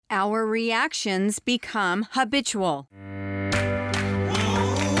Our reactions become habitual.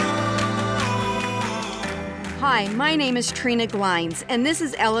 Hi, my name is Trina Glines, and this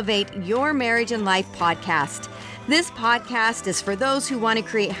is Elevate Your Marriage and Life podcast. This podcast is for those who want to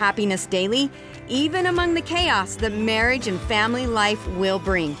create happiness daily, even among the chaos that marriage and family life will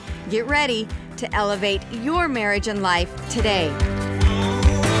bring. Get ready to elevate your marriage and life today.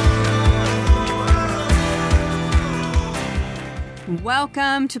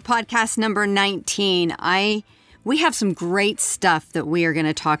 Welcome to podcast number 19. We have some great stuff that we are going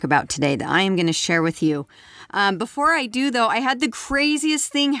to talk about today that I am going to share with you. Before I do, though, I had the craziest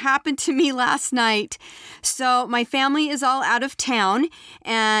thing happen to me last night. So my family is all out of town,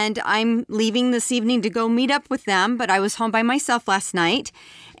 and I'm leaving this evening to go meet up with them, but I was home by myself last night,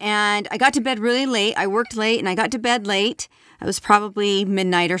 and I got to bed really late. I worked late, and I got to bed late. It was probably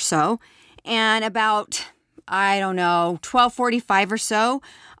midnight or so, and about 12:45 or so,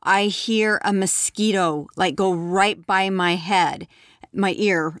 I hear a mosquito go right by my head, my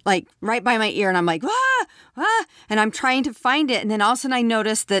ear, right by my ear. And I'm like, and I'm trying to find it. And then all of a sudden I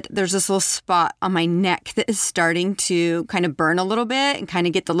notice that there's this little spot on my neck that is starting to kind of burn a little bit and kind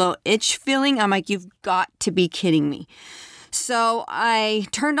of get the little itch feeling. I'm like, you've got to be kidding me. So I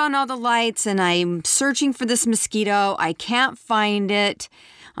turned on all the lights and I'm searching for this mosquito. I can't find it.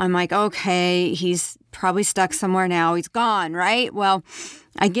 I'm like, okay, he's probably stuck somewhere now. He's gone, right? Well,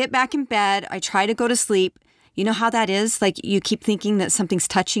 I get back in bed. I try to go to sleep. You know how that is? You keep thinking that something's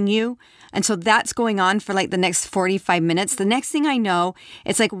touching you. And so that's going on for the next 45 minutes. The next thing I know,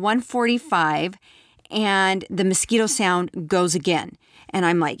 it's 1:45 and the mosquito sound goes again. And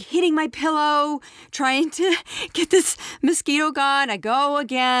I'm hitting my pillow, trying to get this mosquito gone. I go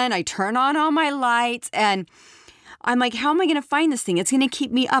again. I turn on all my lights and I'm like, how am I going to find this thing? It's going to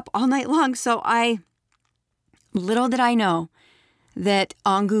keep me up all night long. So little did I know that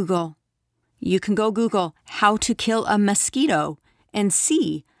on Google, you can go Google how to kill a mosquito and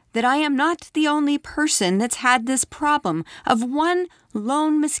see that I am not the only person that's had this problem of one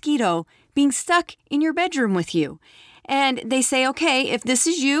lone mosquito being stuck in your bedroom with you. And they say, okay, if this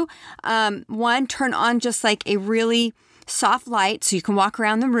is you, turn on just a really soft light so you can walk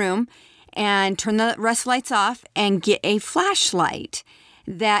around the room, and turn the rest of the lights off and get a flashlight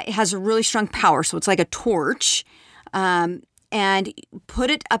that has a really strong power. So it's like a torch, and put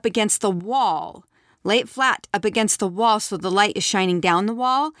it up against the wall. Lay it flat up against the wall so the light is shining down the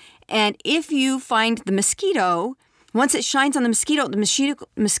wall. And if you find the mosquito, once it shines on the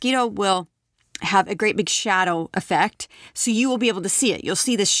mosquito will have a great big shadow effect. So you will be able to see it. You'll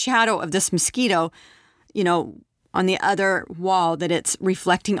see the shadow of this mosquito, on the other wall that it's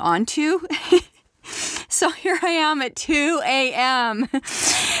reflecting onto. So here I am at 2 a.m.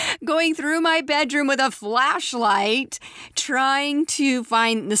 going through my bedroom with a flashlight trying to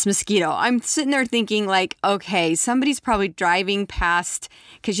find this mosquito. I'm sitting there thinking okay, somebody's probably driving past,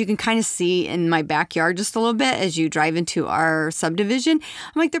 because you can kind of see in my backyard just a little bit as you drive into our subdivision.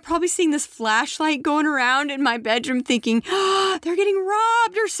 I'm they're probably seeing this flashlight going around in my bedroom thinking, they're getting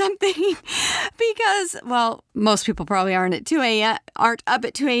robbed or something. Because, most people probably aren't up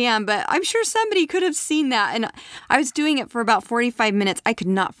at 2 a.m., but I'm sure somebody could have seen that. And I was doing it for about 45 minutes. I could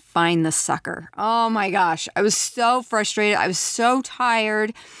not find the sucker. Oh my gosh. I was so frustrated. I was so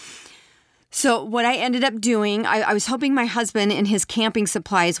tired. So what I ended up doing, I was hoping my husband and his camping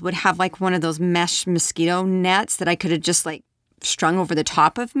supplies would have one of those mesh mosquito nets that I could have just strung over the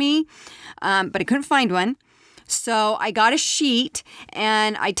top of me. But I couldn't find one. So I got a sheet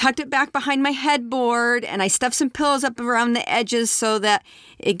and I tucked it back behind my headboard and I stuffed some pillows up around the edges so that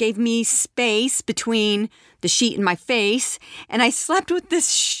it gave me space between the sheet and my face. And I slept with this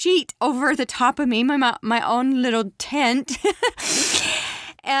sheet over the top of me, my own little tent.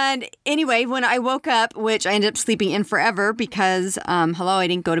 And anyway, when I woke up, which I ended up sleeping in forever because, I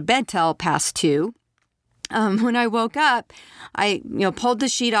didn't go to bed till past 2. When I woke up, I, pulled the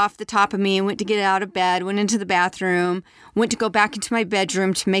sheet off the top of me and went to get out of bed, went into the bathroom, went to go back into my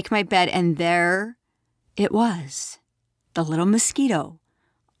bedroom to make my bed. And there it was, the little mosquito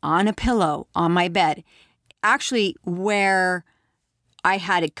on a pillow on my bed, actually where I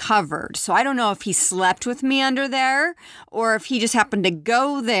had it covered. So I don't know if he slept with me under there or if he just happened to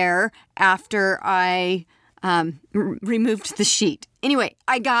go there after I removed the sheet. Anyway,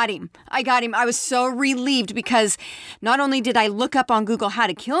 I got him. I was so relieved because not only did I look up on Google how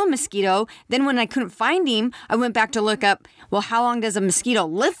to kill a mosquito, then when I couldn't find him, I went back to look up, how long does a mosquito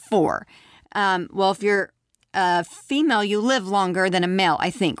live for? If you're a female, you live longer than a male,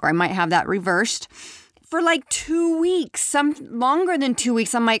 I think, or I might have that reversed. For 2 weeks, some longer than 2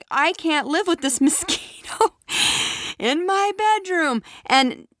 weeks. I'm I can't live with this mosquito in my bedroom.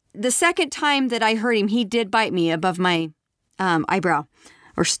 And the second time that I heard him, he did bite me above my eyebrow,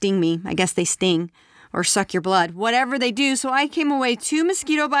 or sting me. I guess they sting or suck your blood, whatever they do. So I came away 2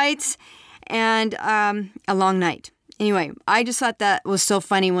 mosquito bites and a long night. Anyway, I just thought that was so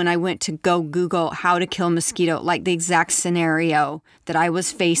funny when I went to go Google how to kill mosquito, like the exact scenario that I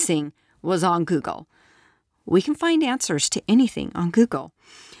was facing was on Google. We can find answers to anything on Google.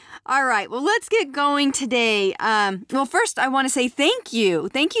 All right, well, let's get going today. Well, first, I want to say thank you.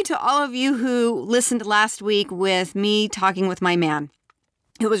 Thank you to all of you who listened last week with me talking with my man.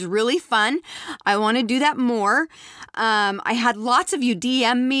 It was really fun. I want to do that more. I had lots of you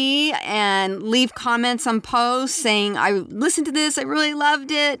DM me and leave comments on posts saying, I listened to this, I really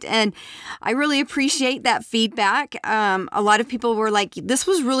loved it, and I really appreciate that feedback. A lot of people were like, this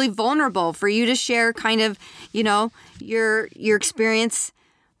was really vulnerable for you to share kind of, your experience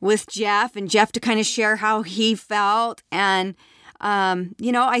with Jeff, and Jeff to kind of share how he felt. And,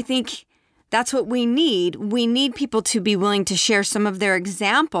 I think that's what we need. We need people to be willing to share some of their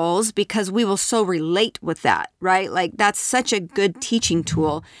examples because we will so relate with that, right? Like that's such a good teaching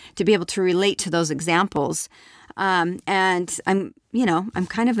tool to be able to relate to those examples. And I'm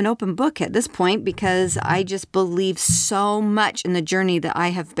kind of an open book at this point because I just believe so much in the journey that I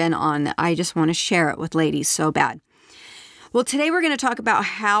have been on that I just want to share it with ladies so bad. Well, today we're going to talk about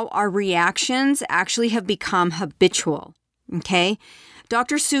how our reactions actually have become habitual, okay?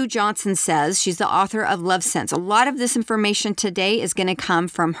 Dr. Sue Johnson says, she's the author of Love Sense. A lot of this information today is going to come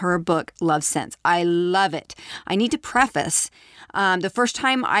from her book, Love Sense. I love it. I need to preface, the first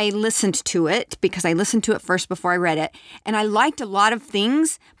time I listened to it, because I listened to it first before I read it, and I liked a lot of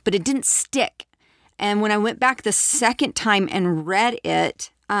things, but it didn't stick. And when I went back the second time and read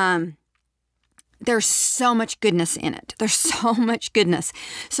it, there's so much goodness in it. There's so much goodness.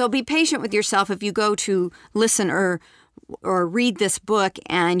 So be patient with yourself if you go to listen or read this book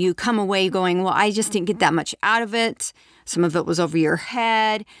and you come away going, well, I just didn't get that much out of it. Some of it was over your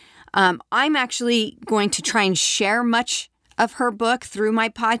head. I'm actually going to try and share much of her book through my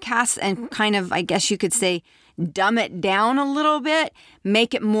podcast and kind of, I guess you could say, dumb it down a little bit,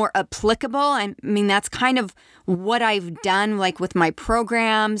 make it more applicable. I mean, that's kind of what I've done, like with my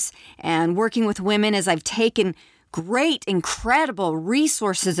programs and working with women, is I've taken great, incredible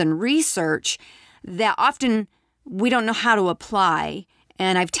resources and research that often we don't know how to apply.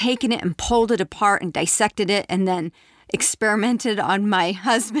 And I've taken it and pulled it apart and dissected it and then experimented on my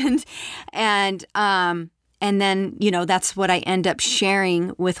husband. And then, that's what I end up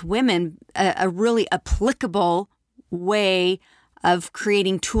sharing with women, a really applicable way of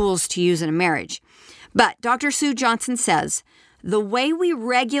creating tools to use in a marriage. But Dr. Sue Johnson says, the way we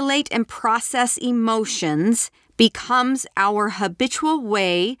regulate and process emotions becomes our habitual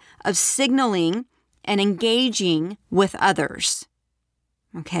way of signaling and engaging with others.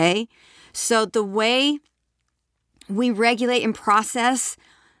 Okay? So the way we regulate and process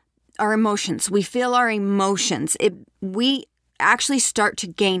our emotions, we feel our emotions, we actually start to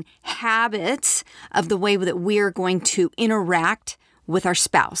gain habits of the way that we are going to interact with our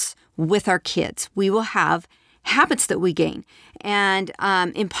spouse, with our kids. We will have habits that we gain. And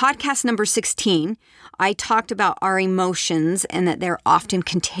in podcast number 16, I talked about our emotions and that they're often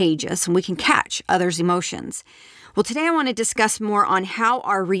contagious and we can catch others' emotions. Well, today I want to discuss more on how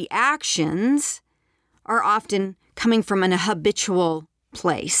our reactions are often coming from an habitual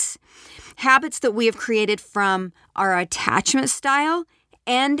place. Habits that we have created from our attachment style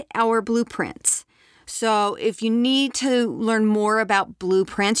and our blueprints. So if you need to learn more about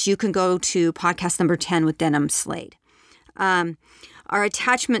blueprints, you can go to podcast number 10 with Denham Slade. Our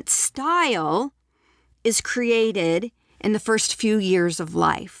attachment style is created in the first few years of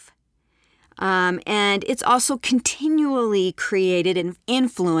life. And it's also continually created and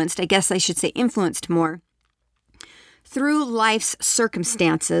influenced, I guess I should say influenced more, through life's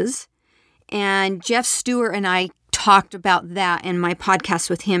circumstances. And Jeff Stewart and I talked about that in my podcast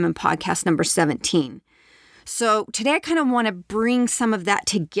with him in podcast number 17. So today I kind of want to bring some of that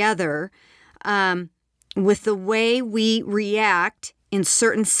together with the way we react in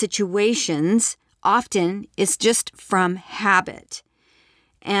certain situations. Often it's just from habit.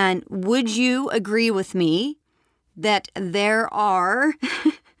 And would you agree with me that there are,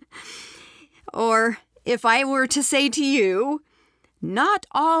 or if I were to say to you, not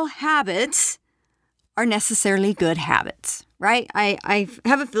all habits are necessarily good habits, right? I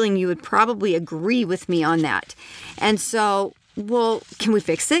have a feeling you would probably agree with me on that. And so, well, can we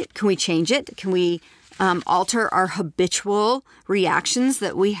fix it? Can we change it? Can we alter our habitual reactions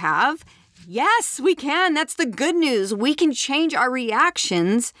that we have? Yes, we can. That's the good news. We can change our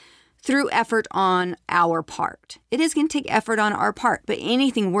reactions through effort on our part. It is going to take effort on our part, but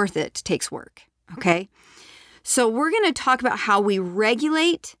anything worth it takes work, okay? So we're going to talk about how we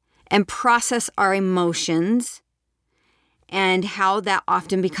regulate and process our emotions and how that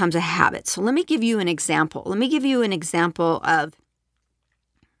often becomes a habit. So let me give you an example. Let me give you an example of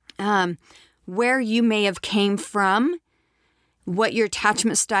where you may have came from, what your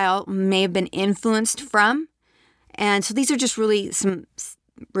attachment style may have been influenced from. And so these are just really some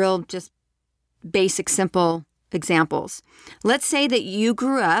real just basic, simple examples. Let's say that you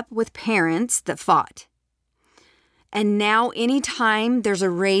grew up with parents that fought. And now anytime there's a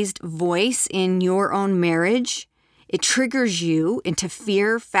raised voice in your own marriage, it triggers you into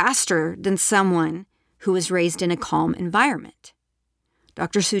fear faster than someone who was raised in a calm environment.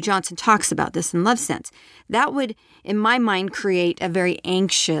 Dr. Sue Johnson talks about this in Love Sense. That would, in my mind, create a very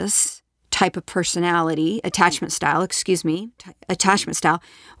anxious type of personality, attachment style,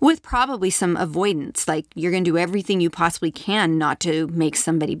 with probably some avoidance. Like you're going to do everything you possibly can not to make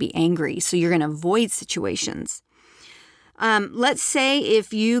somebody be angry. So you're going to avoid situations. Let's say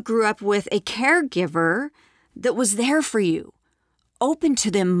if you grew up with a caregiver that was there for you, open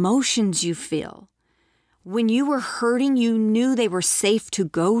to the emotions you feel. When you were hurting, you knew they were safe to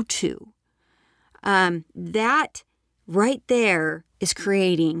go to. That right there is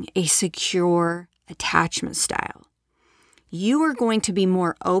creating a secure attachment style. You are going to be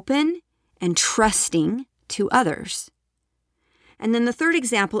more open and trusting to others. And then the third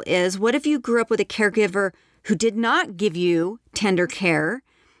example is, what if you grew up with a caregiver who did not give you tender care,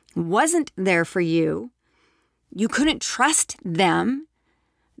 wasn't there for you, you couldn't trust them,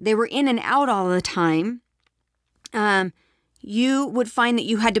 they were in and out all the time, you would find that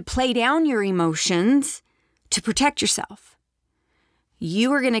you had to play down your emotions to protect yourself.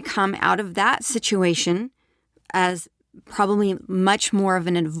 You are going to come out of that situation as probably much more of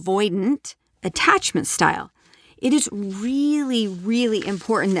an avoidant attachment style. It is really, really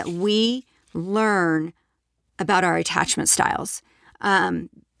important that we learn about our attachment styles. And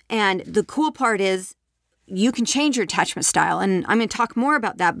the cool part is you can change your attachment style. And I'm going to talk more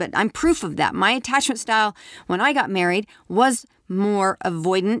about that, but I'm proof of that. My attachment style when I got married was more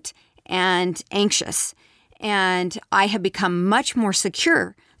avoidant and anxious. And I have become much more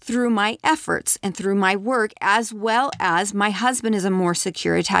secure through my efforts and through my work, as well as my husband is a more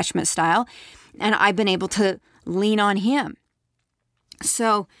secure attachment style. And I've been able to lean on him.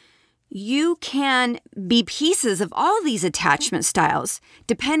 So you can be pieces of all these attachment styles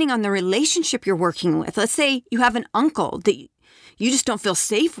depending on the relationship you're working with. Let's say you have an uncle that you just don't feel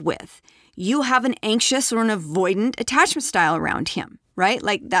safe with. You have an anxious or an avoidant attachment style around him, right?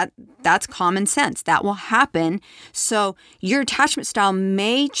 Like that's common sense. That will happen. So your attachment style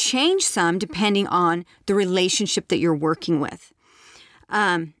may change some depending on the relationship that you're working with.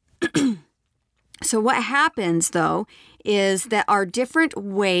 So what happens, though, is that our different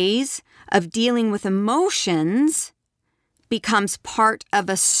ways of dealing with emotions becomes part of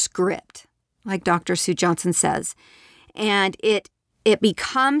a script, like Dr. Sue Johnson says. And it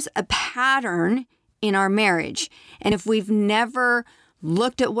becomes a pattern in our marriage. And if we've never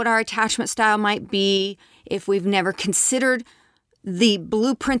looked at what our attachment style might be, if we've never considered the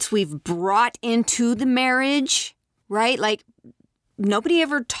blueprints we've brought into the marriage, right? Like, nobody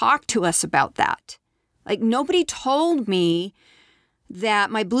ever talked to us about that. Like, nobody told me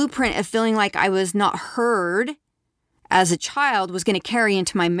that my blueprint of feeling like I was not heard as a child was going to carry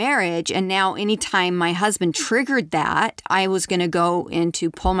into my marriage. And now anytime my husband triggered that, I was going to go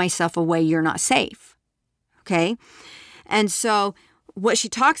into pull myself away, you're not safe. Okay? And so what she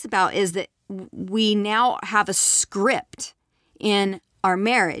talks about is that we now have a script in our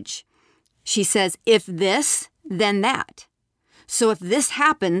marriage. She says, if this, then that. So if this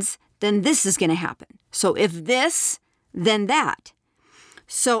happens, then this is going to happen. So if this, then that.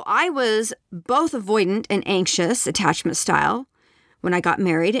 So I was both avoidant and anxious attachment style when I got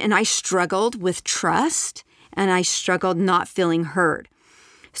married, and I struggled with trust, and I struggled not feeling heard.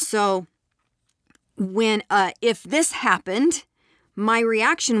 So when, if this happened, my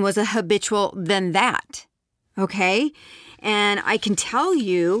reaction was a habitual then that, okay? And I can tell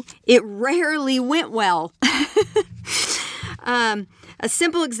you, it rarely went well. A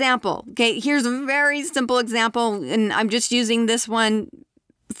simple example. Okay, here's a very simple example, and I'm just using this one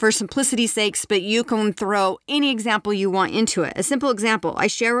for simplicity's sakes, but you can throw any example you want into it. A simple example. I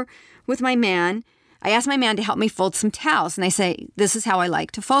share with my man. I ask my man to help me fold some towels, and I say, this is how I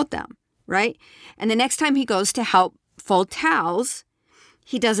like to fold them, right? And the next time he goes to help fold towels,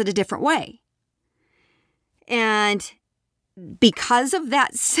 he does it a different way. And because of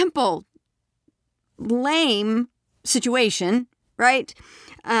that simple, lame situation, right?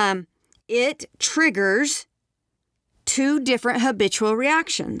 it triggers two different habitual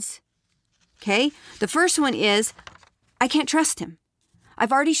reactions. Okay? The first one is, I can't trust him.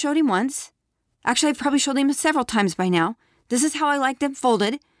 I've already showed him once. Actually, I've probably showed him several times by now. This is how I like them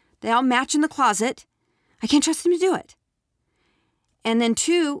folded. They all match in the closet. I can't trust him to do it. And then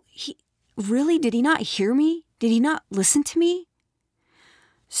two, did he not hear me? Did he not listen to me?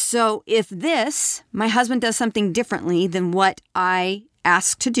 So if my husband does something differently than what I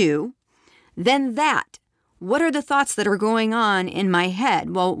asked to do, then what are the thoughts that are going on in my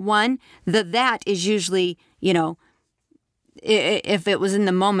head? Well, one, that is usually, if it was in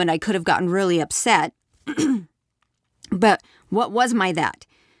the moment, I could have gotten really upset. But what was my that?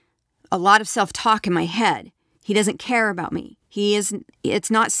 A lot of self-talk in my head. He doesn't care about me.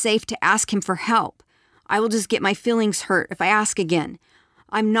 It's not safe to ask him for help. I will just get my feelings hurt if I ask again.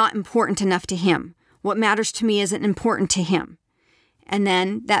 I'm not important enough to him. What matters to me isn't important to him. And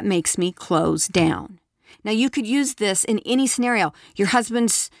then that makes me close down. Now, you could use this in any scenario. Your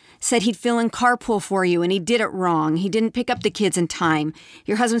husband said he'd fill in carpool for you and he did it wrong. He didn't pick up the kids in time.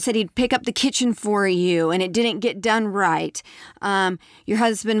 Your husband said he'd pick up the kitchen for you and it didn't get done right. Your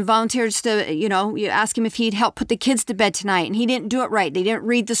husband volunteered to, you ask him if he'd help put the kids to bed tonight and he didn't do it right. They didn't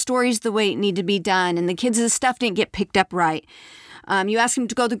read the stories the way it needed to be done and the kids' stuff didn't get picked up right. You ask him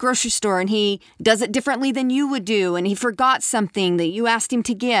to go to the grocery store and he does it differently than you would do and he forgot something that you asked him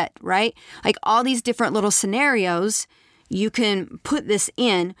to get, right? Like all these different little scenarios, you can put this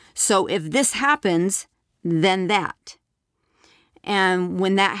in. So if this happens, then that. And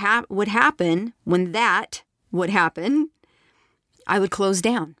when that would happen, I would close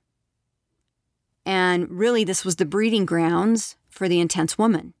down. And really, this was the breeding grounds for the intense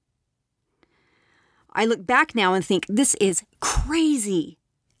woman. I look back now and think, this is crazy,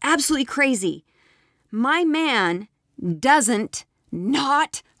 absolutely crazy. My man doesn't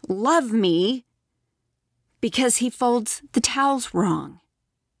not love me because he folds the towels wrong.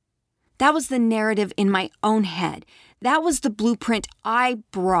 That was the narrative in my own head. That was the blueprint I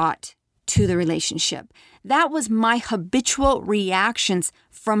brought to the relationship. That was my habitual reactions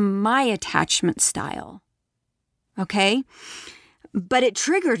from my attachment style. Okay? But it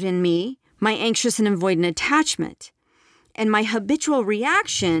triggered in me my anxious and avoidant attachment. And my habitual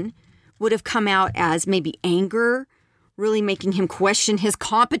reaction would have come out as maybe anger, really making him question his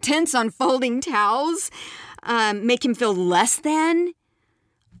competence on folding towels, make him feel less than.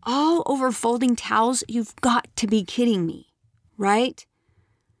 All over folding towels? You've got to be kidding me, right?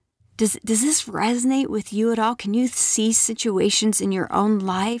 Does this resonate with you at all? Can you see situations in your own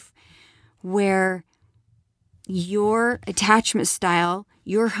life where your attachment style,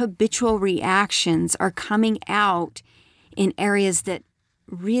 your habitual reactions are coming out in areas that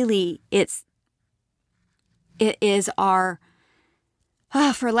really it is our,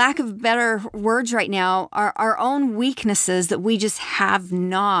 for lack of better words right now, our own weaknesses that we just have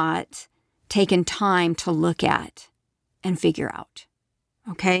not taken time to look at and figure out.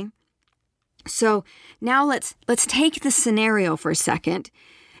 Okay? So now let's take the scenario for a second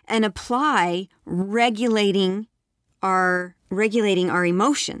and apply regulating our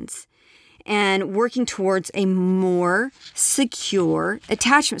emotions and working towards a more secure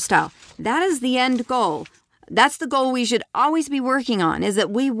attachment style. That is the end goal. That's the goal we should always be working on, is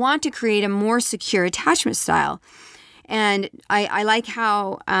that we want to create a more secure attachment style. And I like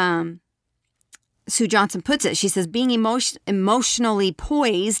how Sue Johnson puts it. She says, being emotionally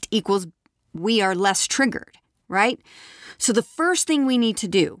poised equals we are less triggered, right? So the first thing we need to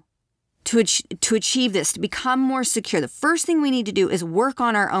do to achieve this, to become more secure, the first thing we need to do is work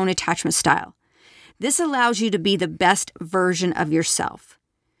on our own attachment style. This allows you to be the best version of yourself.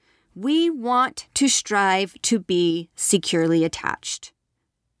 We want to strive to be securely attached.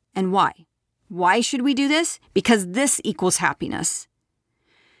 And why? Why should we do this? Because this equals happiness.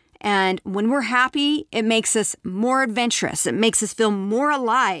 And when we're happy, it makes us more adventurous. It makes us feel more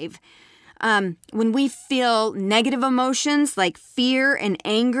alive. When we feel negative emotions like fear and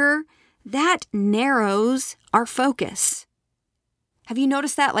anger, that narrows our focus. Have you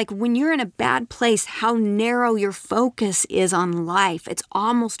noticed that? Like when you're in a bad place, how narrow your focus is on life. It's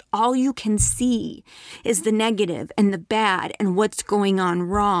almost all you can see is the negative and the bad and what's going on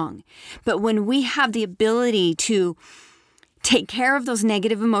wrong. But when we have the ability to take care of those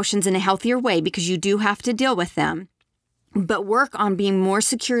negative emotions in a healthier way, because you do have to deal with them, but work on being more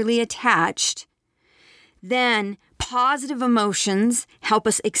securely attached, then positive emotions help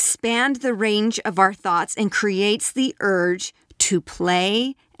us expand the range of our thoughts and creates the urge to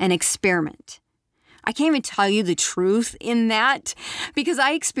play and experiment. I can't even tell you the truth in that because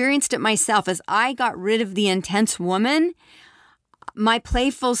I experienced it myself. As I got rid of the intense woman, my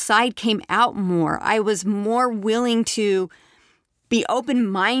playful side came out more. I was more willing to be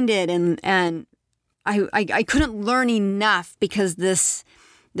open-minded, and I couldn't learn enough, because this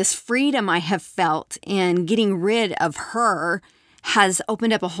freedom I have felt in getting rid of her has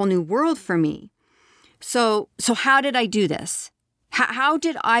opened up a whole new world for me. So how did I do this? How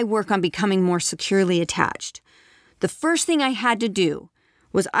did I work on becoming more securely attached? The first thing I had to do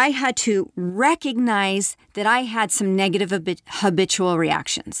was I had to recognize that I had some negative habitual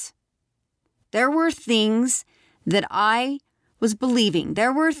reactions. There were things that I was believing.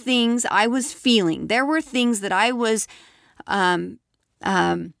 There were things I was feeling. There were things that I was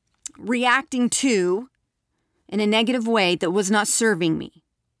reacting to in a negative way that was not serving me.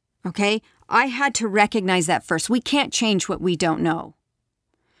 Okay? I had to recognize that first. We can't change what we don't know.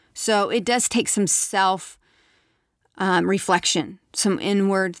 So it does take some reflection, some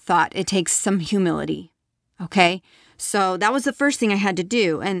inward thought. It takes some humility. Okay? So that was the first thing I had to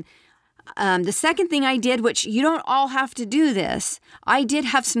do. And the second thing I did, which you don't all have to do this, I did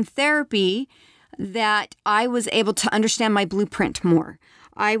have some therapy that I was able to understand my blueprint more.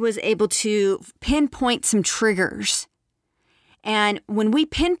 I was able to pinpoint some triggers. And when we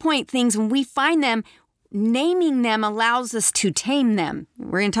pinpoint things, when we find them, naming them allows us to tame them.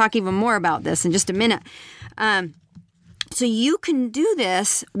 We're going to talk even more about this in just a minute. So you can do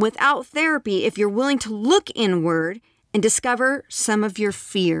this without therapy if you're willing to look inward and discover some of your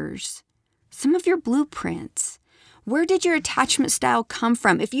fears, some of your blueprints. Where did your attachment style come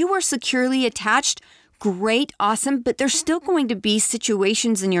from? If you were securely attached, great, awesome, but there's still going to be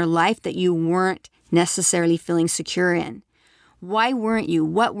situations in your life that you weren't necessarily feeling secure in. Why weren't you?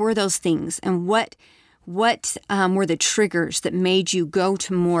 What were those things? And what were the triggers that made you go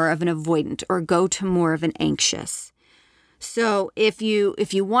to more of an avoidant or go to more of an anxious? So if you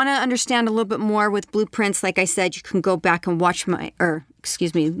want to understand a little bit more with blueprints, like I said, you can go back and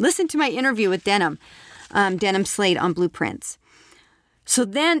listen to my interview with Denham Slade on blueprints. So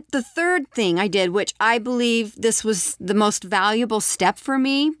then the third thing I did, which I believe this was the most valuable step for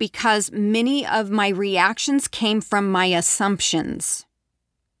me, because many of my reactions came from my assumptions.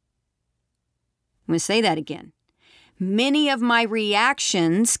 I'm going to say that again. Many of my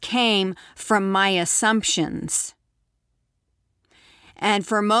reactions came from my assumptions. And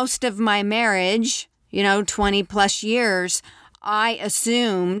for most of my marriage, 20 plus years, I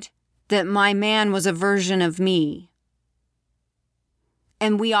assumed that my man was a version of me.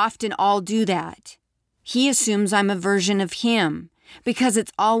 And we often all do that. He assumes I'm a version of him because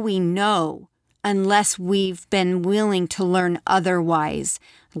it's all we know, unless we've been willing to learn otherwise.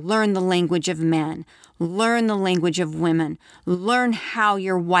 Learn the language of men. Learn the language of women. Learn how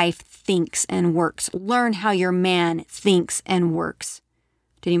your wife thinks and works. Learn how your man thinks and works.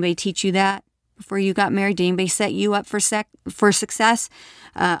 Did anybody teach you that before you got married? Did anybody set you up for success?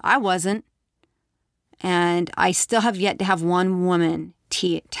 I wasn't. And I still have yet to have one woman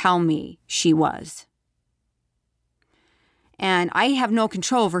tell me she was. And I have no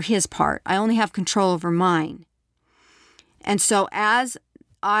control over his part. I only have control over mine. And so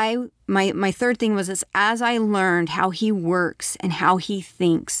my third thing was this: as I learned how he works and how he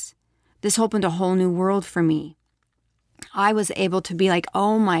thinks, this opened a whole new world for me. I was able to be like,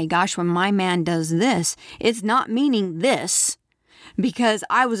 oh my gosh, when my man does this, it's not meaning this, because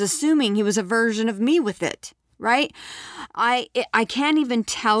I was assuming he was a version of me with it, right? I can't even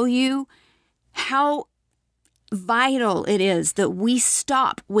tell you how vital it is that we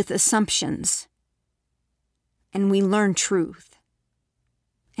stop with assumptions and we learn truth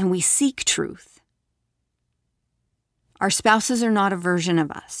and we seek truth. Our spouses are not a version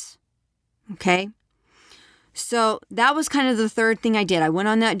of us, okay? So that was kind of the third thing I did. I went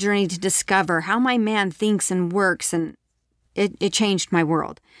on that journey to discover how my man thinks and works, and it changed my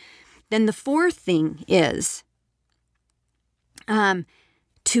world. Then the fourth thing is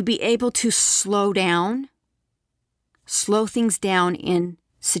to be able to slow things down in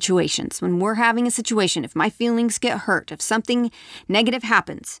situations. When we're having a situation, if my feelings get hurt, if something negative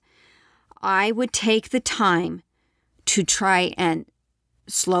happens, I would take the time to try and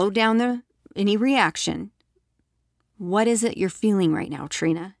slow down any reaction. What is it you're feeling right now,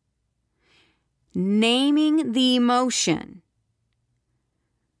 Trina? Naming the emotion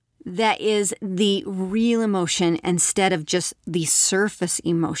that is the real emotion instead of just the surface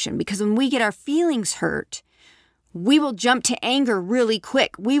emotion. Because when we get our feelings hurt, we will jump to anger really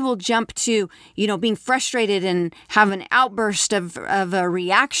quick. We will jump to, being frustrated and have an outburst of a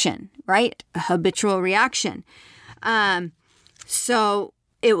reaction, right? A habitual reaction. So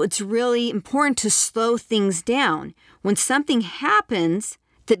it's really important to slow things down. When something happens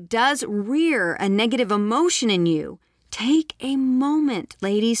that does rear a negative emotion in you, Take a moment,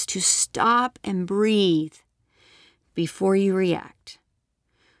 ladies, to stop and breathe before you react.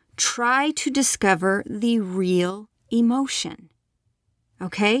 Try to discover the real emotion.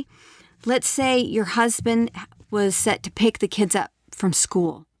 Okay? Let's say your husband was set to pick the kids up from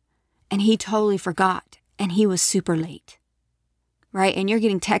school and he totally forgot and he was super late. Right? And you're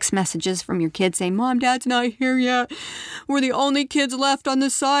getting text messages from your kids saying, Mom, Dad's not here yet. We're the only kids left on the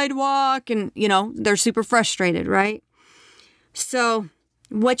sidewalk. And, they're super frustrated, right? So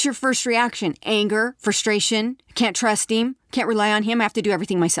what's your first reaction? Anger, frustration, can't trust him, can't rely on him, I have to do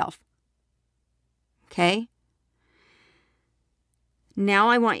everything myself. Okay? Now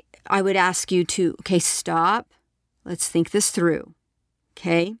I would ask you to, stop. Let's think this through.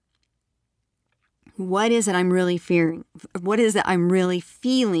 Okay? What is it I'm really fearing? What is it I'm really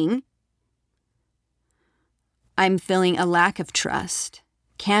feeling? I'm feeling a lack of trust.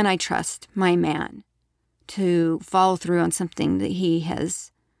 Can I trust my man to follow through on something that he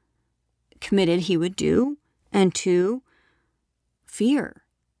has committed he would do? And 2, fear.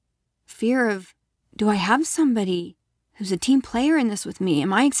 Fear of, do I have somebody who's a team player in this with me?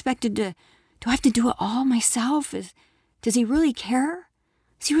 Am I expected to, do I have to do it all myself? Does he really care?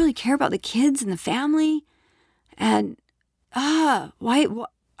 Does he really care about the kids and the family? And, I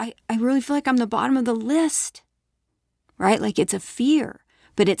really feel like I'm the bottom of the list, right? Like it's a fear,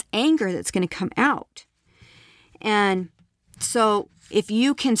 but it's anger that's going to come out. And so if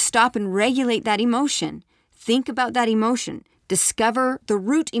you can stop and regulate that emotion, think about that emotion, discover the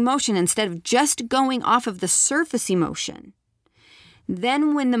root emotion instead of just going off of the surface emotion.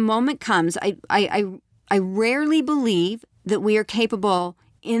 Then when the moment comes, I rarely believe that we are capable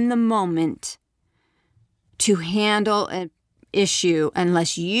in the moment to handle an issue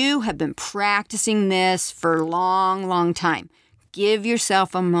unless you have been practicing this for a long, long time. Give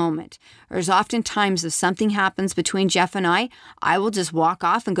yourself a moment. There's often times if something happens between Jeff and I will just walk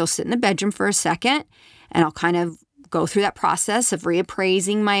off and go sit in the bedroom for a second, and I'll kind of go through that process of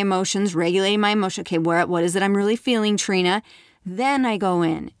reappraising my emotions, regulating my emotion. Okay, what is it I'm really feeling, Trina? Then I go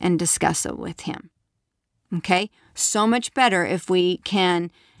in and discuss it with him. Okay? So much better if we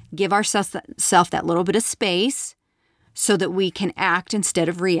can give ourselves that little bit of space so that we can act instead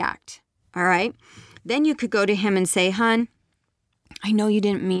of react. All right? Then you could go to him and say, Hun, I know you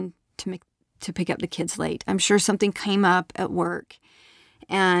didn't mean to pick up the kids late. I'm sure something came up at work.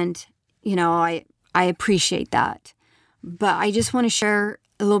 And, I appreciate that. But I just want to share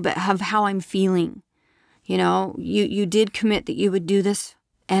a little bit of how I'm feeling. You did commit that you would do this.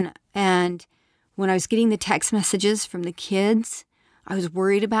 And when I was getting the text messages from the kids, I was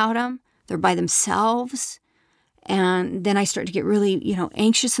worried about them. They're by themselves. And then I start to get really,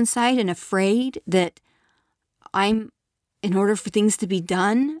 anxious inside and afraid that in order for things to be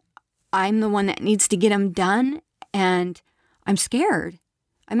done, I'm the one that needs to get them done. And I'm scared.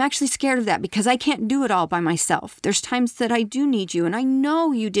 I'm actually scared of that because I can't do it all by myself. There's times that I do need you. And I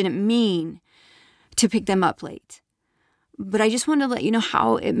know you didn't mean to pick them up late. But I just want to let you know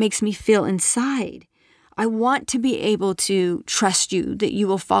how it makes me feel inside. I want to be able to trust you that you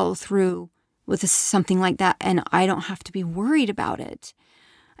will follow through with something like that, and I don't have to be worried about it.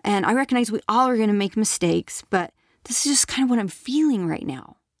 And I recognize we all are going to make mistakes, but this is just kind of what I'm feeling right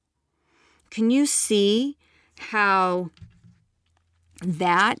now. Can you see how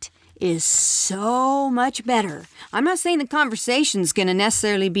that is so much better? I'm not saying the conversation's going to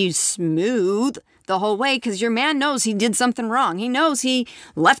necessarily be smooth the whole way, because your man knows he did something wrong. He knows he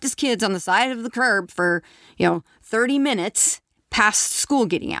left his kids on the side of the curb for, 30 minutes past school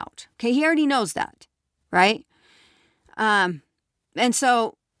getting out. Okay, he already knows that, right? And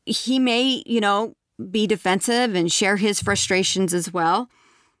so he may, be defensive and share his frustrations as well.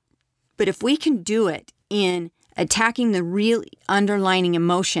 But if we can do it in attacking the real underlying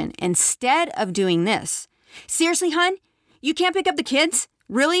emotion instead of doing this, seriously, hun, you can't pick up the kids?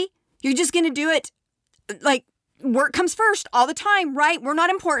 Really? You're just going to do it like work comes first all the time, right? We're not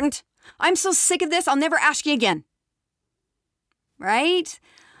important. I'm so sick of this. I'll never ask you again. Right?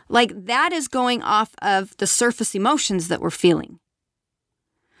 Like that is going off of the surface emotions that we're feeling.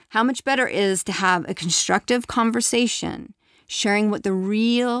 How much better is to have a constructive conversation, sharing what the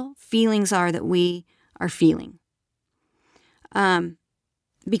real feelings are that we are feeling.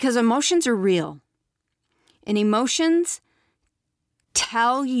 Because emotions are real. And emotions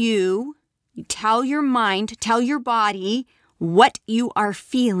tell your mind, tell your body what you are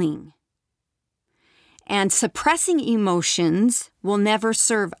feeling. And suppressing emotions will never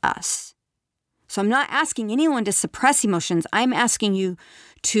serve us. So I'm not asking anyone to suppress emotions. I'm asking you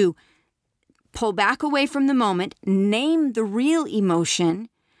to pull back away from the moment, name the real emotion,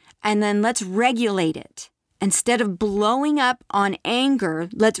 and then let's regulate it. Instead of blowing up on anger,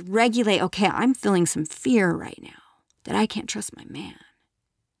 let's regulate. Okay, I'm feeling some fear right now that I can't trust my man.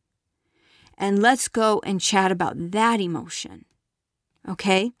 And let's go and chat about that emotion.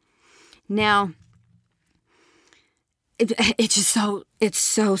 Okay? Now, it's so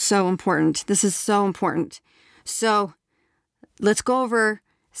important. This is so important. So let's go over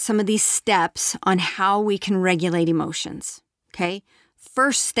some of these steps on how we can regulate emotions. Okay?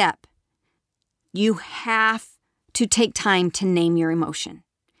 First step, you have to take time to name your emotion.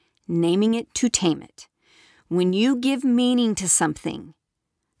 Naming it to tame it. When you give meaning to something,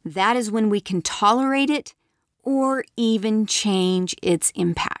 that is when we can tolerate it or even change its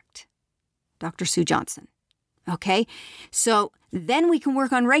impact. Dr. Sue Johnson. Okay? So then we can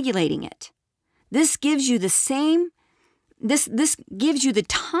work on regulating it. This gives you this gives you the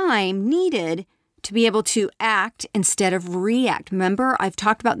time needed to be able to act instead of react. Remember, I've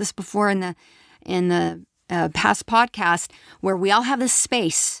talked about this before in the past podcast where we all have this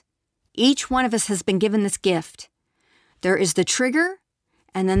space. Each one of us has been given this gift. There is the trigger,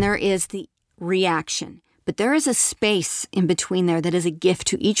 and then there is the reaction. But there is a space in between there that is a gift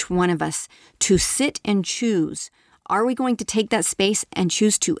to each one of us to sit and choose. Are we going to take that space and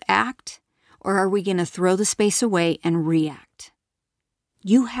choose to act, or are we going to throw the space away and react?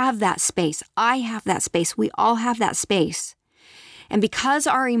 You have that space. I have that space. We all have that space. And because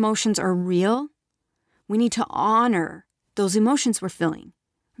our emotions are real, we need to honor those emotions we're feeling.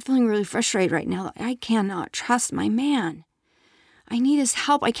 I'm feeling really frustrated right now. I cannot trust my man. I need his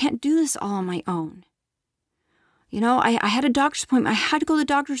help. I can't do this all on my own. You know, I had a doctor's appointment. I had to go to the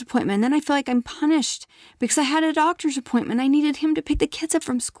doctor's appointment. And then I feel like I'm punished because I had a doctor's appointment. I needed him to pick the kids up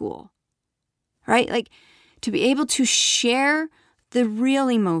from school. Right? Like to be able to share the real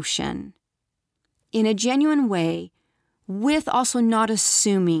emotion in a genuine way with also not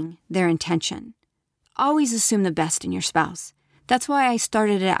assuming their intention. Always assume the best in your spouse. That's why I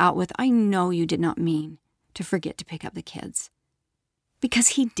started it out with, I know you did not mean to forget to pick up the kids. Because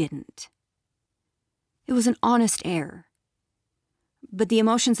he didn't. It was an honest error. But the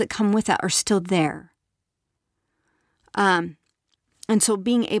emotions that come with that are still there. And so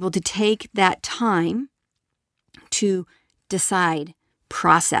being able to take that time to decide,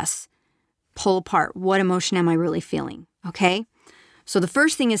 process, pull apart, what emotion am I really feeling? Okay? So the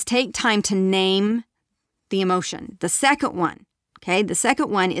first thing is take time to name the emotion. The second one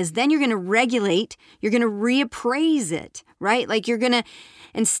is then you're going to regulate, you're going to reappraise it, right? Like you're going to,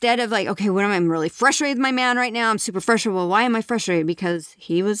 instead of like, okay, what am I? I'm really frustrated with my man right now. I'm super frustrated. Well, why am I frustrated? Because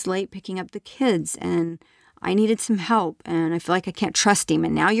he was late picking up the kids and I needed some help and I feel like I can't trust him.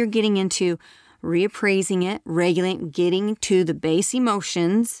 And now you're getting into reappraising it, regulating, getting to the base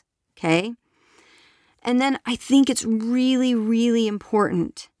emotions, okay? And then I think it's really, really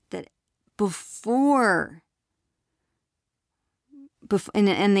important that before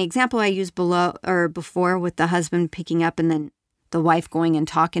and the example I used below or before with the husband picking up and then the wife going and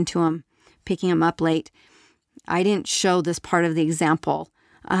talking to him, picking him up late, I didn't show this part of the example.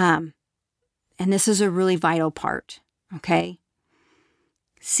 And this is a really vital part, okay?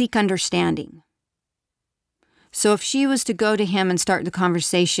 Seek understanding. So if she was to go to him and start the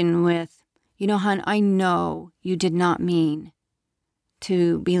conversation with, you know, hon, I know you did not mean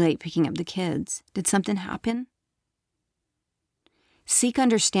to be late picking up the kids. Did something happen? Seek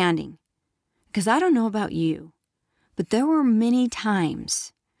understanding. Because I don't know about you, but there were many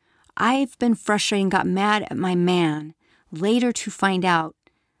times I've been frustrated and got mad at my man later to find out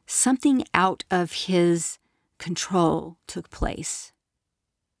something out of his control took place.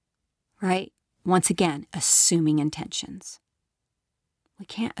 Right? Once again, assuming intentions. We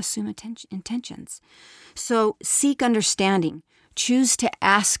can't assume intentions. So seek understanding. Choose to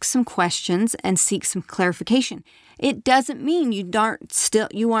ask some questions and seek some clarification. It doesn't mean you aren't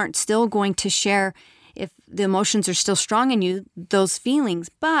still going to share, if the emotions are still strong in you, those feelings,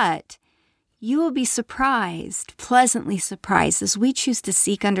 but you will be surprised, pleasantly surprised, as we choose to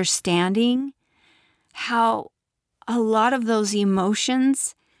seek understanding, how a lot of those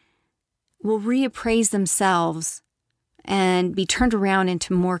emotions will reappraise themselves and be turned around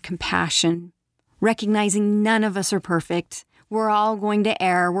into more compassion, recognizing none of us are perfect. We're all going to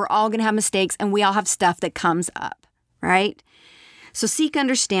err. We're all going to have mistakes, and we all have stuff that comes up, right? So seek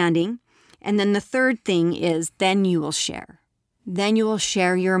understanding. And then the third thing is then you will share. Then you will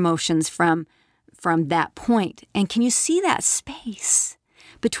share your emotions from that point. And can you see that space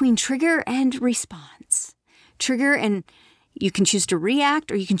between trigger and response? Trigger, and you can choose to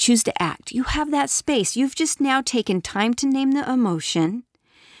react or you can choose to act. You have that space. You've just now taken time to name the emotion,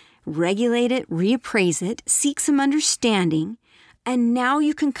 regulate it, reappraise it, seek some understanding, and now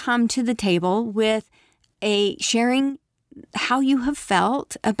you can come to the table with sharing how you have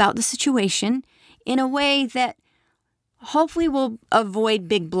felt about the situation in a way that hopefully will avoid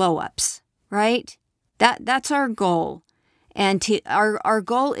big blow-ups, right? That's our goal. And our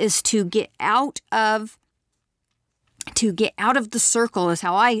goal is to get out of the circle is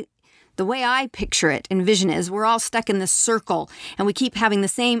the way I picture it, envision it, is we're all stuck in this circle and we keep having the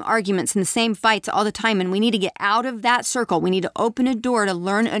same arguments and the same fights all the time, and we need to get out of that circle. We need to open a door to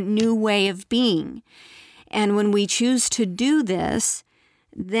learn a new way of being. And when we choose to do this,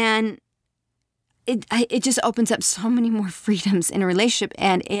 then it just opens up so many more freedoms in a relationship,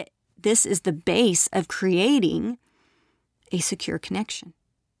 and this is the base of creating a secure connection.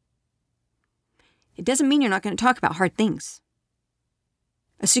 It doesn't mean you're not going to talk about hard things.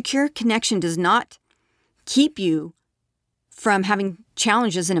 A secure connection does not keep you from having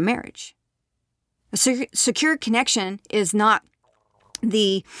challenges in a marriage. A secure connection is not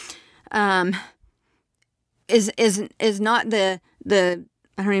the is not the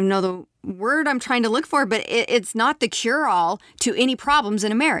I don't even know the word I'm trying to look for, but it's not the cure-all to any problems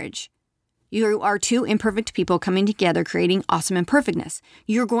in a marriage. You are two imperfect people coming together, creating awesome imperfectness.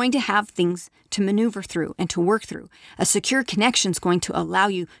 You're going to have things to maneuver through and to work through. A secure connection is going to allow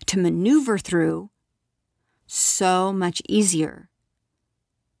you to maneuver through so much easier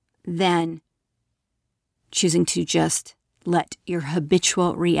than choosing to just let your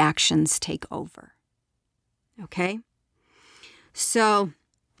habitual reactions take over. Okay? So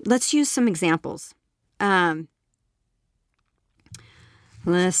let's use some examples.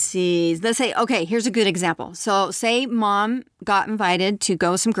 Let's see. Let's say, okay, here's a good example. So say mom got invited to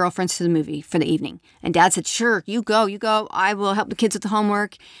go with some girlfriends to the movie for the evening. And dad said, sure, you go. I will help the kids with the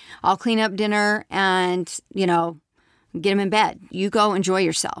homework. I'll clean up dinner and, get them in bed. You go enjoy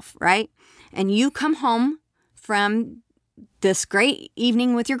yourself, right? And you come home from this great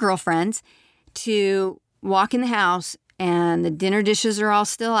evening with your girlfriends to walk in the house, and the dinner dishes are all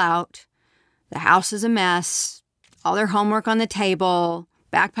still out. The house is a mess. All their homework on the table.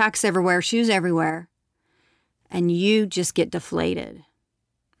 Backpacks everywhere, shoes everywhere, and you just get deflated,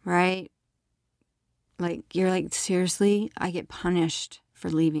 right? Like, you're like, seriously, I get punished for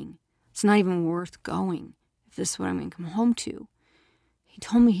leaving. It's not even worth going if this is what I'm going to come home to. He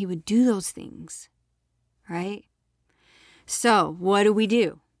told me he would do those things, right? So what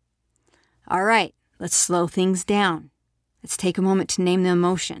do? All right, let's slow things down. Let's take a moment to name the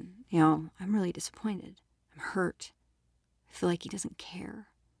emotion. I'm really disappointed. I'm hurt. I feel like he doesn't care.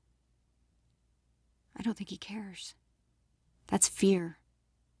 I don't think he cares. That's fear.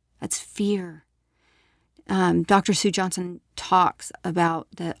 That's fear. Dr. Sue Johnson talks about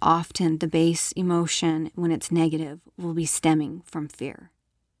that often the base emotion, when it's negative, will be stemming from fear.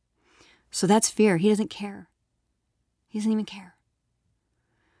 So that's fear. He doesn't care. He doesn't even care.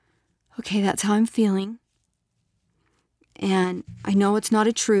 Okay, that's how I'm feeling. And I know it's not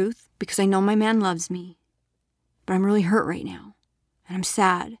a truth because I know my man loves me. But I'm really hurt right now, and I'm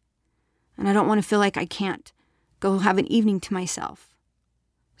sad, and I don't want to feel like I can't go have an evening to myself.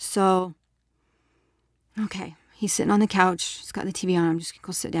 So, okay, he's sitting on the couch, he's got the TV on, I'm just going to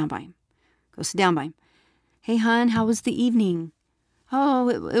go sit down by him. Hey, hon, how was the evening? Oh,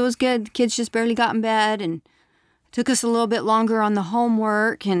 it was good. The kids just barely got in bed, and it took us a little bit longer on the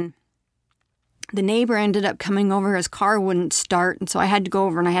homework, and the neighbor ended up coming over. His car wouldn't start, and so I had to go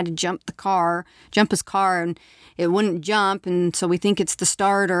over and I had to jump his car, and it wouldn't jump, and so we think it's the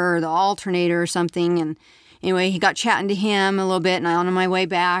starter or the alternator or something. And anyway, he got chatting to him a little bit, and on my way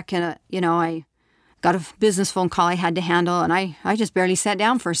back, and I got a business phone call I had to handle, and I just barely sat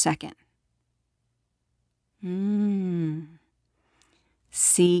down for a second.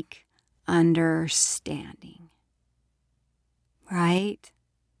 Seek understanding, right?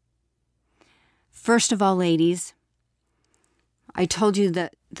 First of all, ladies, I told you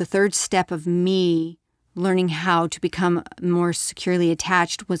that the third step of me learning how to become more securely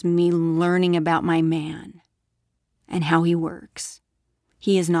attached was me learning about my man and how he works.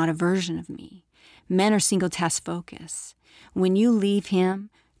 He is not a version of me. Men are single task focus. When you leave him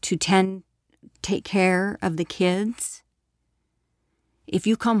to take care of the kids, if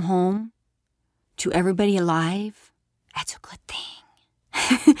you come home to everybody alive, that's a good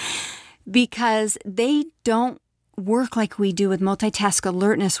thing. Because they don't work like we do with multitask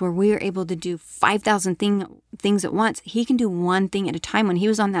alertness, where we are able to do 5,000 things at once. He can do one thing at a time. When he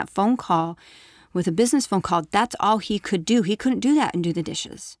was on that phone call with a business phone call, that's all he could do. He couldn't do that and do the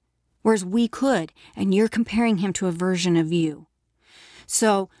dishes, whereas we could. And you're comparing him to a version of you.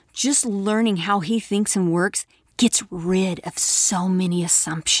 So just learning how he thinks and works gets rid of so many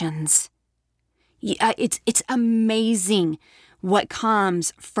assumptions. It's amazing what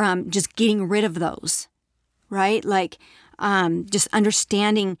comes from just getting rid of those. right? Like just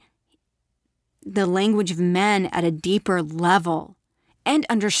understanding the language of men at a deeper level and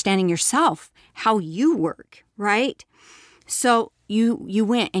understanding yourself, how you work, right? So you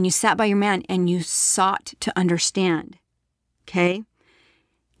went and you sat by your man and you sought to understand, okay?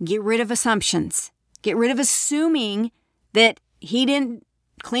 Get rid of assumptions. Get rid of assuming that he didn't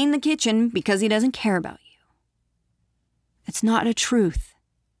clean the kitchen because he doesn't care about you. It's not a truth.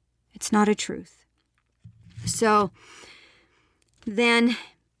 It's not a truth. So then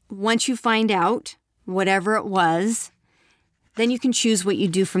once you find out whatever it was, then you can choose what you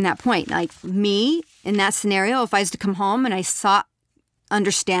do from that point. Like me, in that scenario, if I was to come home and I sought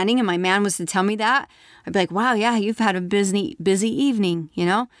understanding and my man was to tell me that, I'd be like, wow, yeah, you've had a busy evening, you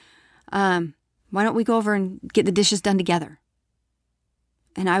know? Why don't we go over and get the dishes done together?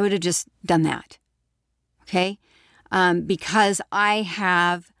 And I would have just done that, okay? Because I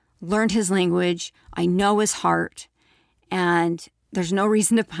have learned his language, I know his heart, and there's no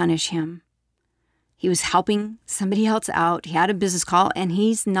reason to punish him. He was helping somebody else out. He had a business call, and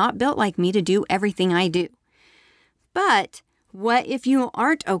he's not built like me to do everything I do. But what if you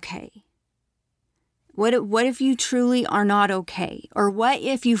aren't okay? What if you truly are not okay? Or what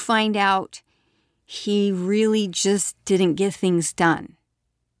if you find out he really just didn't get things done?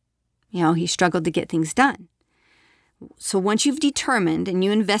 You know, he struggled to get things done. So once you've determined and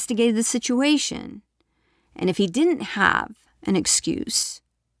you investigated the situation, and if he didn't have an excuse,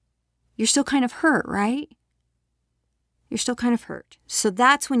 you're still kind of hurt, right? You're still kind of hurt. So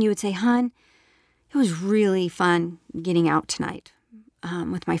that's when you would say, hon, it was really fun getting out tonight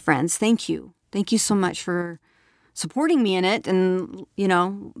with my friends. Thank you. Thank you so much for supporting me in it and, you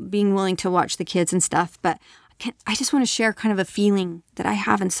know, being willing to watch the kids and stuff. But I just want to share kind of a feeling that I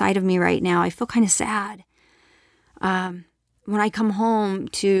have inside of me right now. I feel kind of sad. When I come home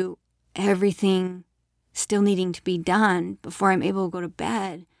to everything still needing to be done before I'm able to go to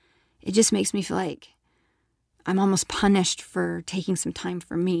bed, it just makes me feel like I'm almost punished for taking some time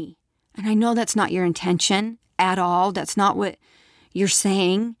for me. And I know that's not your intention at all. That's not what you're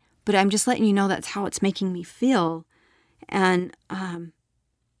saying, but I'm just letting you know that's how it's making me feel. And I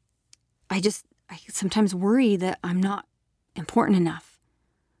sometimes worry that I'm not important enough.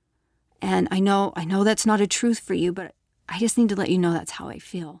 And I know that's not a truth for you, but I just need to let you know that's how I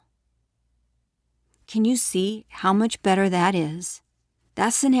feel. Can you see how much better that is?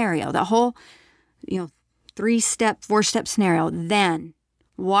 That scenario, that whole, 3-step, 4-step scenario, then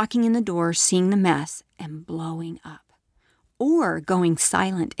walking in the door, seeing the mess, and blowing up. Or going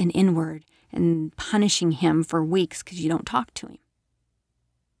silent and inward and punishing him for weeks because you don't talk to him.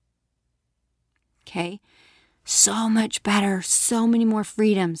 Okay? So much better, so many more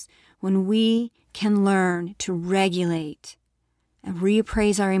freedoms when we can learn to regulate and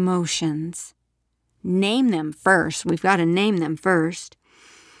reappraise our emotions. Name them first. We've got to name them first.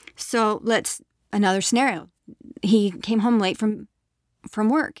 So another scenario. He came home late from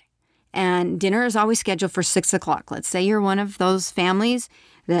work and dinner is always scheduled for 6:00. Let's say you're one of those families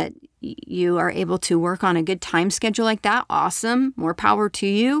that you are able to work on a good time schedule like that. Awesome. More power to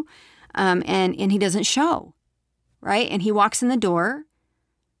you. And he doesn't show, right? And he walks in the door.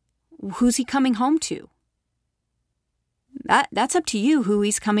 Who's he coming home to? That's up to you who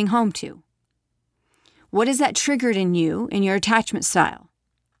he's coming home to. What has that triggered in you, in your attachment style?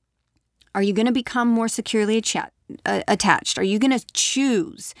 Are you going to become more securely attached? Are you going to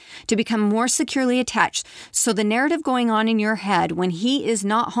choose to become more securely attached? So the narrative going on in your head when he is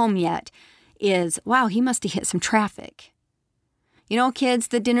not home yet is, wow, he must have hit some traffic. You know, kids,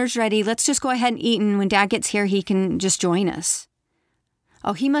 the dinner's ready. Let's just go ahead and eat, and when Dad gets here, he can just join us.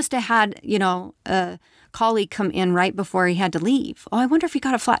 Oh, he must have had, a colleague come in right before he had to leave. Oh, I wonder if he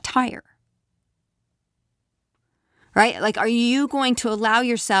got a flat tire. Right? Like, are you going to allow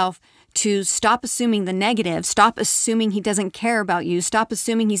yourself to stop assuming the negative, stop assuming he doesn't care about you, stop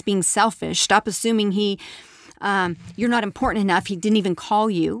assuming he's being selfish, stop assuming you're not important enough, he didn't even call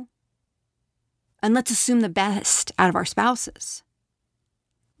you, and let's assume the best out of our spouses.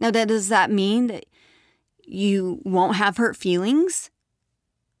 Now, does that mean that you won't have hurt feelings?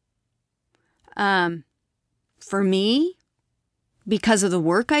 For me, because of the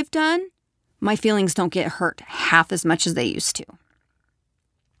work I've done, my feelings don't get hurt half as much as they used to.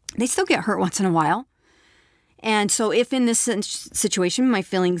 They still get hurt once in a while. And so if in this situation my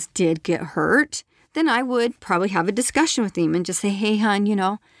feelings did get hurt, then I would probably have a discussion with him and just say, hey, hon,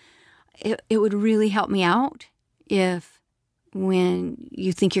 it would really help me out if when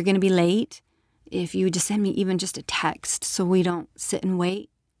you think you're going to be late, if you would just send me even just a text so we don't sit and wait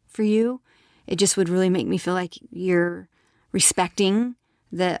for you. It just would really make me feel like you're respecting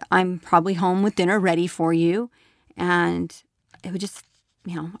that I'm probably home with dinner ready for you. And it would just,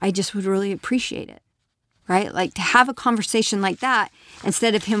 I just would really appreciate it, right? Like to have a conversation like that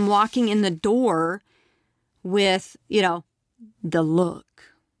instead of him walking in the door with, the look,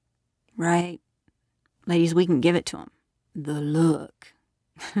 right? Ladies, we can give it to him. The look.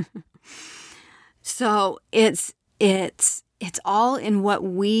 So it's all in what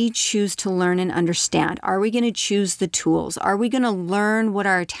we choose to learn and understand. Are we going to choose the tools? Are we going to learn what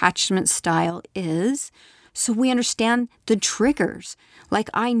our attachment style is so we understand the triggers? Like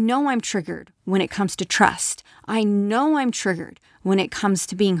I know I'm triggered when it comes to trust. I know I'm triggered when it comes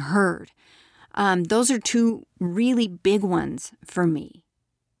to being heard. Those are two really big ones for me.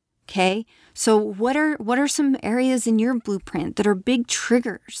 Okay? So what are some areas in your blueprint that are big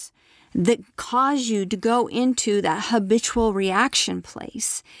triggers that cause you to go into that habitual reaction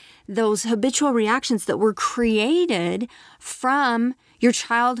place? Those habitual reactions that were created from your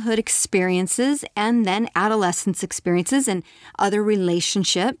childhood experiences and then adolescence experiences and other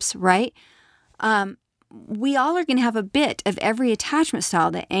relationships, right? We all are going to have a bit of every attachment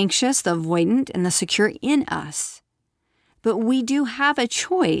style, the anxious, the avoidant, and the secure in us. But we do have a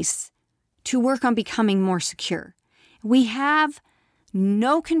choice to work on becoming more secure. We have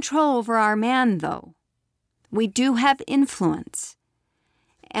no control over our man, though. We do have influence.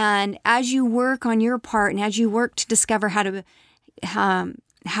 And as you work on your part and as you work to discover how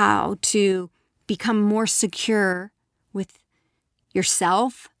to become more secure with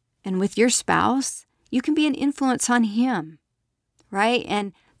yourself and with your spouse, you can be an influence on him, right?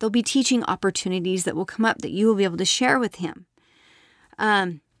 And there'll be teaching opportunities that will come up that you will be able to share with him.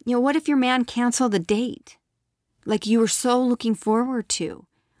 What if your man canceled a date like you were so looking forward to,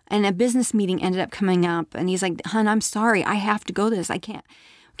 and a business meeting ended up coming up, and he's like, "Hun, I'm sorry, I have to go to this. I can't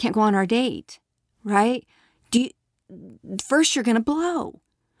go on our date," right? First you're gonna blow.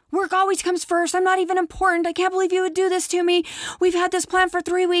 Work always comes first. I'm not even important. I can't believe you would do this to me. We've had this plan for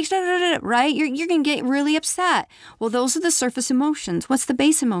 3 weeks, right? You're gonna get really upset. Well, those are the surface emotions. What's the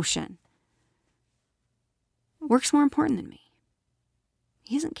base emotion? Work's more important than me.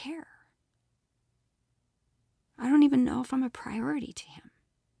 He doesn't care. I don't even know if I'm a priority to him.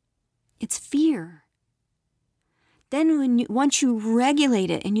 It's fear. Then once you regulate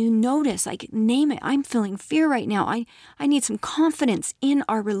it and you notice, like name it, I'm feeling fear right now. I need some confidence in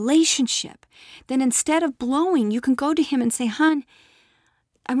our relationship. Then instead of blowing, you can go to him and say, "Hun,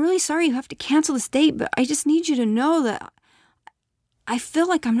 I'm really sorry you have to cancel this date, but I just need you to know that I feel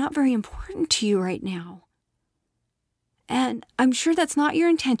like I'm not very important to you right now. And I'm sure that's not your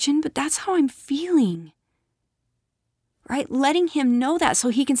intention, but that's how I'm feeling." Right? Letting him know that so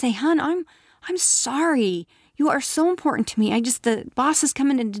he can say, "Hun, I'm sorry. You are so important to me. The boss is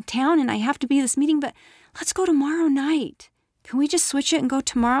coming into town and I have to be at this meeting, but let's go tomorrow night. Can we just switch it and go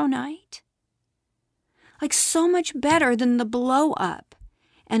tomorrow night?" Like so much better than the blow up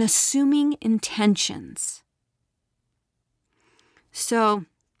and assuming intentions. So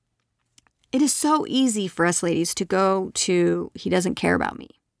it is so easy for us ladies to go to, "He doesn't care about me."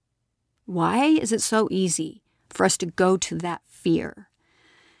 Why is it so easy for us to go to that fear?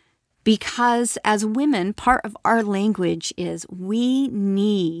 Because as women, part of our language is we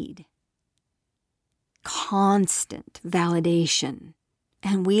need constant validation.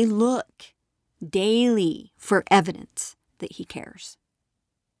 And we look daily for evidence that he cares.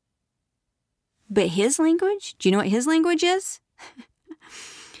 But his language, do you know what his language is?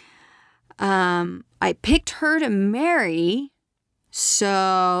 I picked her to marry,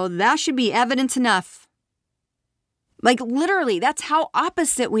 so that should be evidence enough. Like literally, that's how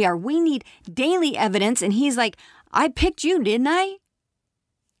opposite we are. We need daily evidence, and he's like, "I picked you, didn't I?"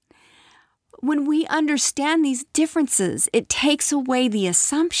 When we understand these differences, it takes away the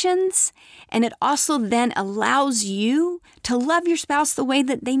assumptions, and it also then allows you to love your spouse the way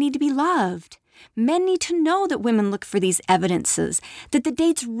that they need to be loved. Men need to know that women look for these evidences, that the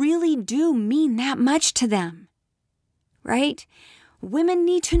dates really do mean that much to them, right? Women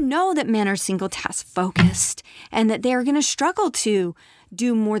need to know that men are single task focused and that they're going to struggle to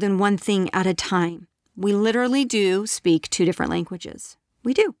do more than one thing at a time. We literally do speak two different languages.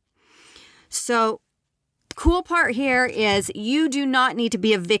 We do. So the cool part here is you do not need to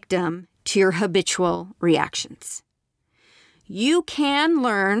be a victim to your habitual reactions. You can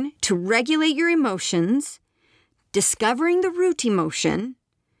learn to regulate your emotions, discovering the root emotion,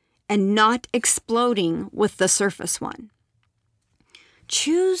 and not exploding with the surface one.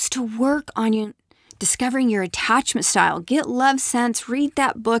 Choose to work on discovering your attachment style. Get Love Sense, read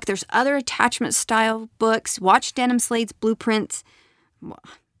that book. There's other attachment style books. Watch Denham Slade's Blueprints.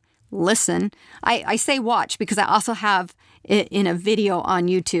 listen. I say watch because I also have it in a video on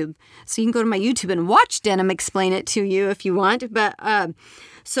YouTube. So you can go to my YouTube and watch Denham explain it to you if you want. But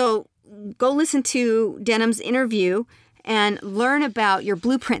so go listen to Denham's interview and learn about your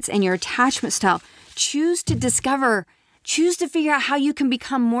blueprints and your attachment style. Choose to figure out how you can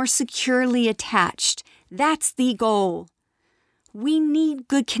become more securely attached. That's the goal. We need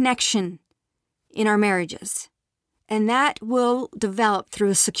good connection in our marriages, and that will develop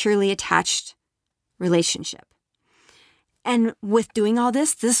through a securely attached relationship. And with doing all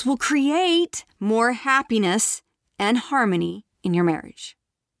this, this will create more happiness and harmony in your marriage.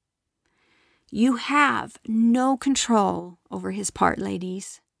 You have no control over his part,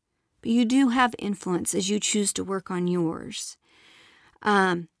 ladies, but you do have influence as you choose to work on yours.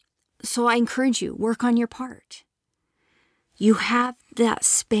 So I encourage you, work on your part. You have that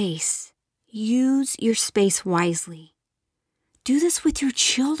space. Use your space wisely. Do this with your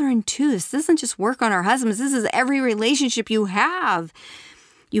children too. This doesn't just work on our husbands. This is every relationship you have.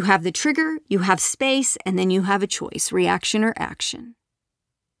 You have the trigger, you have space, and then you have a choice, reaction or action.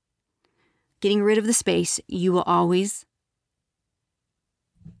 Getting rid of the space, you will always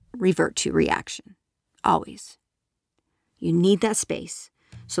revert to reaction. Always. You need that space.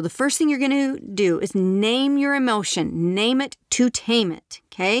 So the first thing you're going to do is name your emotion. Name it to tame it,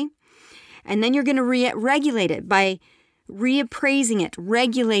 okay? And then you're going to regulate it by reappraising it,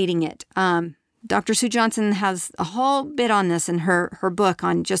 regulating it. Dr. Sue Johnson has a whole bit on this in her book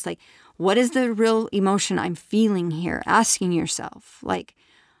on just like, what is the real emotion I'm feeling here? Asking yourself, like,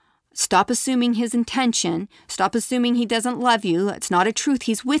 stop assuming his intention. Stop assuming he doesn't love you. It's not a truth.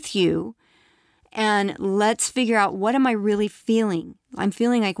 He's with you. And let's figure out, what am I really feeling? I'm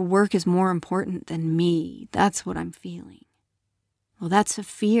feeling like work is more important than me. That's what I'm feeling. Well, that's a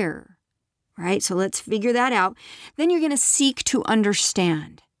fear, right? So let's figure that out. Then you're going to seek to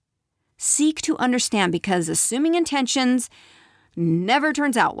understand. Seek to understand, because assuming intentions never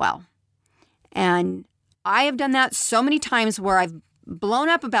turns out well. And I have done that so many times where I've blown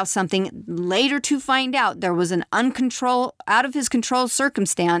up about something later to find out there was an out of his control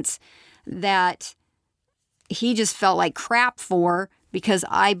circumstance that he just felt like crap for because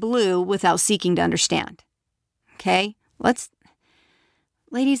I blew without seeking to understand. Okay?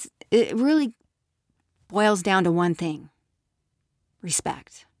 Ladies, it really boils down to one thing: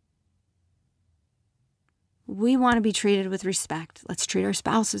 respect. We want to be treated with respect. Let's treat our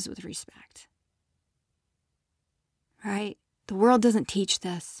spouses with respect. Right? The world doesn't teach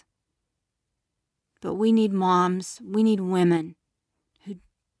this. But we need moms, we need women who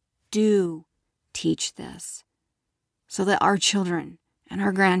do teach this so that our children and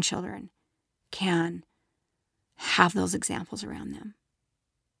our grandchildren can have those examples around them.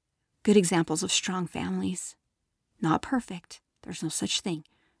 Good examples of strong families. Not perfect. There's no such thing.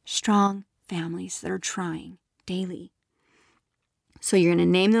 Strong families that are trying daily. So you're going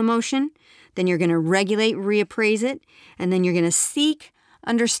to name the emotion, then you're going to regulate, reappraise it, and then you're going to seek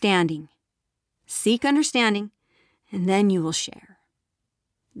understanding. Seek understanding, and then you will share.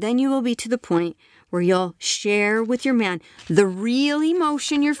 Then you will be to the point where you'll share with your man the real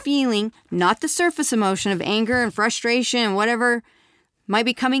emotion you're feeling, not the surface emotion of anger and frustration and whatever might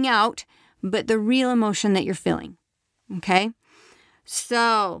be coming out, but the real emotion that you're feeling. Okay?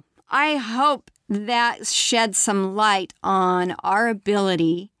 So I hope that sheds some light on our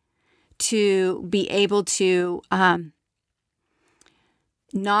ability to be able to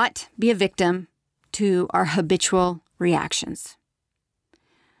not be a victim to our habitual reactions.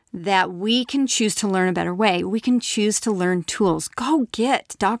 That we can choose to learn a better way. We can choose to learn tools. Go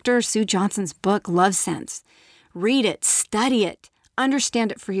get Dr. Sue Johnson's book, Love Sense. Read it, study it,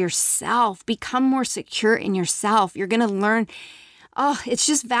 understand it for yourself. Become more secure in yourself. You're going to learn. Oh, it's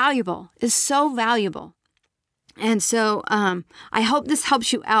just valuable. It's so valuable. And so I hope this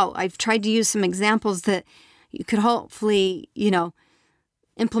helps you out. I've tried to use some examples that you could hopefully,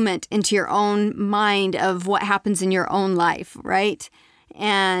 implement into your own mind of what happens in your own life, right?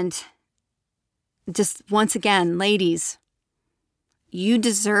 And just once again, ladies, you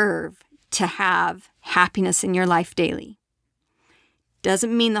deserve to have happiness in your life daily.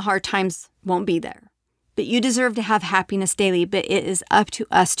 Doesn't mean the hard times won't be there, but you deserve to have happiness daily, but it is up to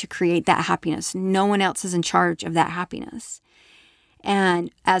us to create that happiness. No one else is in charge of that happiness. And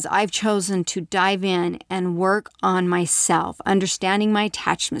as I've chosen to dive in and work on myself, understanding my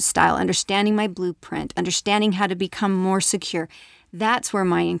attachment style, understanding my blueprint, understanding how to become more secure, that's where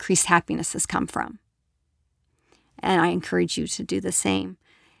my increased happiness has come from. And I encourage you to do the same.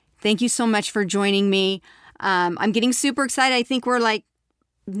 Thank you so much for joining me. I'm getting super excited. I think we're like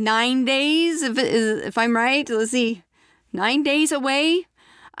 9 days, if I'm right. Let's see, 9 days away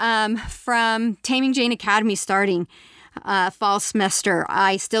from Taming Jane Academy starting fall semester.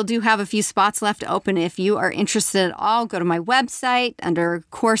 I still do have a few spots left open. If you are interested at all, go to my website under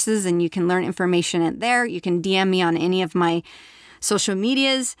courses and you can learn information in there. You can DM me on any of my social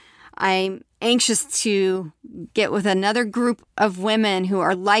medias. I'm anxious to get with another group of women who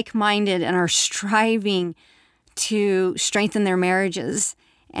are like-minded and are striving to strengthen their marriages.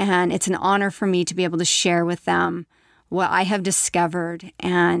 And it's an honor for me to be able to share with them what I have discovered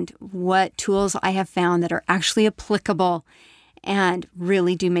and what tools I have found that are actually applicable and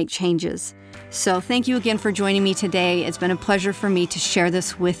really do make changes. So thank you again for joining me today. It's been a pleasure for me to share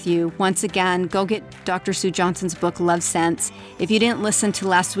this with you. Once again, go get Dr. Sue Johnson's book, Love Sense. If you didn't listen to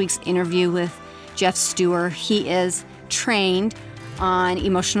last week's interview with Jeff Stewart, he is trained on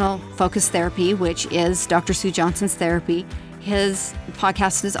emotional focus therapy, which is Dr. Sue Johnson's therapy. His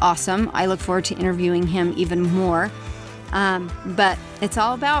podcast is awesome. I look forward to interviewing him even more. But it's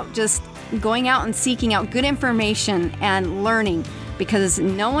all about just going out and seeking out good information and learning, because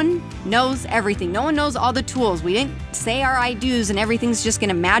no one knows everything. No one knows all the tools. We didn't say our I do's and everything's just going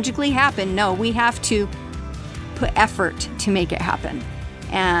to magically happen. No, we have to put effort to make it happen.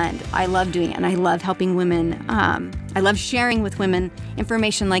 And I love doing it, and I love helping women. I love sharing with women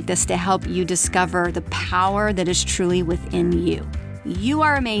information like this to help you discover the power that is truly within you. You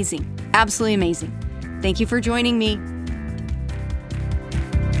are amazing, absolutely amazing. Thank you for joining me.